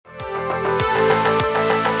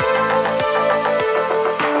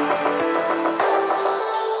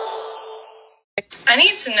I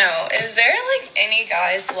need to know, is there, like, any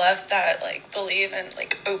guys left that, like, believe in,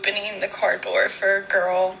 like, opening the car door for a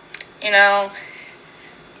girl, you know,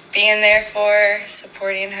 being there for her,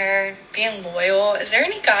 supporting her, being loyal? Is there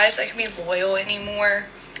any guys that can be loyal anymore?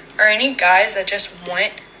 Or any guys that just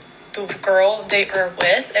want the girl they are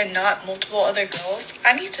with and not multiple other girls?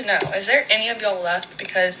 I need to know, is there any of y'all left?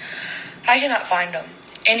 Because I cannot find them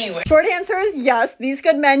anywhere. Short answer is yes, these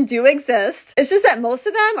good men do exist. It's just that most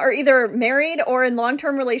of them are either married or in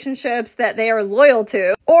long-term relationships that they are loyal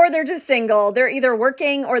to, or they're just single. They're either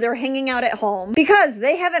working or they're hanging out at home because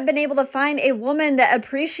they haven't been able to find a woman that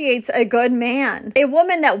appreciates a good man, a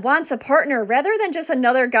woman that wants a partner rather than just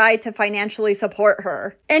another guy to financially support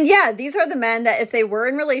her. And yeah, these are the men that if they were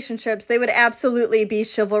in relationships, they would absolutely be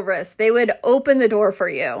chivalrous. They would open the door for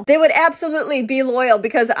you. They would absolutely be loyal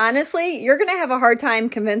because honestly, you're going to have a hard time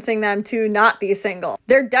convincing them to not be single.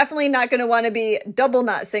 They're definitely not going to want to be double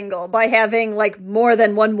not single by having like more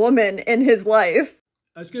than one woman in his life.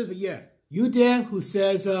 Excuse me, yeah. You there who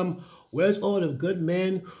says, where's all the good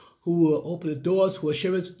men who will open the doors, who are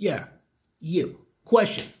shivers? Yeah, you.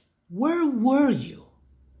 Question, where were you?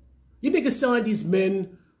 You make it sound like these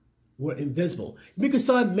men were invisible. You make it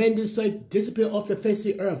sound like men just like disappear off the face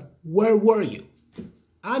of the earth. Where were you?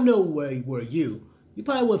 I know where were you. You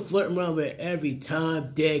probably were flirting around with every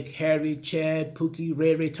Tom, Dick, Harry, Chad, Pookie,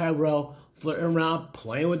 Ray Ray, Tyrell, flirting around,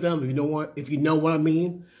 playing with them, if you know what I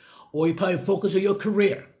mean. Or you probably focus on your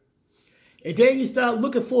career. And then you start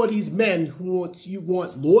looking for these men who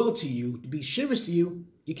want loyal to you, to be chivalrous to you,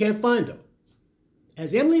 you can't find them.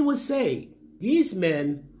 As Emily would say, these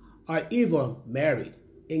men are either married,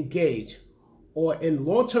 engaged, or in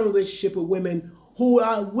long-term relationship with women who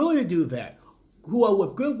are willing to do that, who are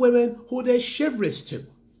with good women who they're chivalrous to.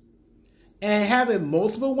 And having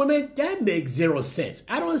multiple women, that makes zero sense.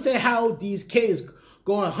 I don't understand how these kings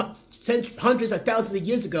going hundreds of thousands of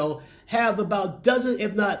years ago have about dozens,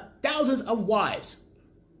 if not thousands of wives.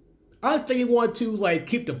 I understand you want to like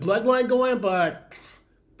keep the bloodline going, but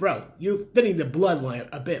bro, you're fitting the bloodline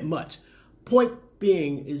a bit much. Point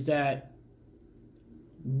being is that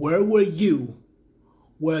where were you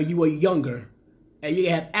when you were younger and you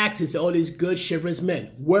have access to all these good chivalrous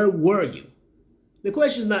men? Where were you? The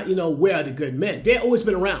question is not, where are the good men? They've always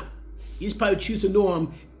been around. You just probably choose to know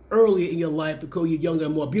them early in your life because you're younger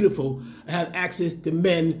and more beautiful and have access to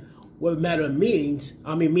men with a matter of means.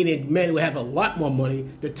 Meaning men who have a lot more money,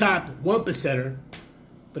 the top 1%er.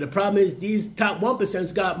 But the problem is these top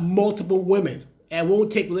 1%ers got multiple women and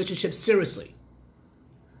won't take relationships seriously.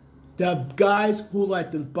 The guys who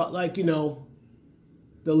the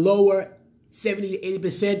lower 70 to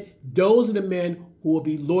 80%, those are the men who will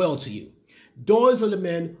be loyal to you. Those are the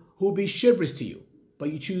men who will be chivalrous to you,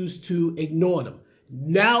 but you choose to ignore them.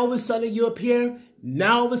 Now all of a sudden you appear,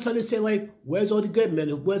 now all of a sudden they say like, where's all the good men?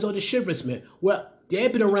 Where's all the chivalrous men? Well,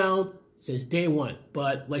 they've been around since day one,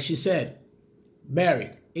 but like she said,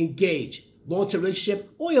 married, engaged, long-term relationship,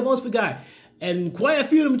 or you're most of a guy. And quite a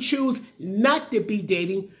few of them choose not to be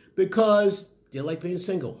dating because they like being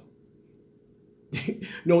single.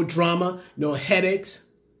 No drama, no headaches,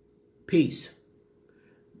 peace.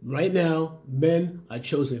 Right now, men are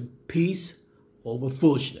choosing peace over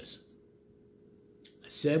foolishness. I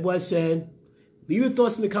said what I said. Leave your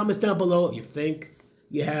thoughts in the comments down below if you think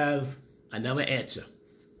you have another answer.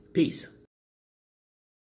 Peace.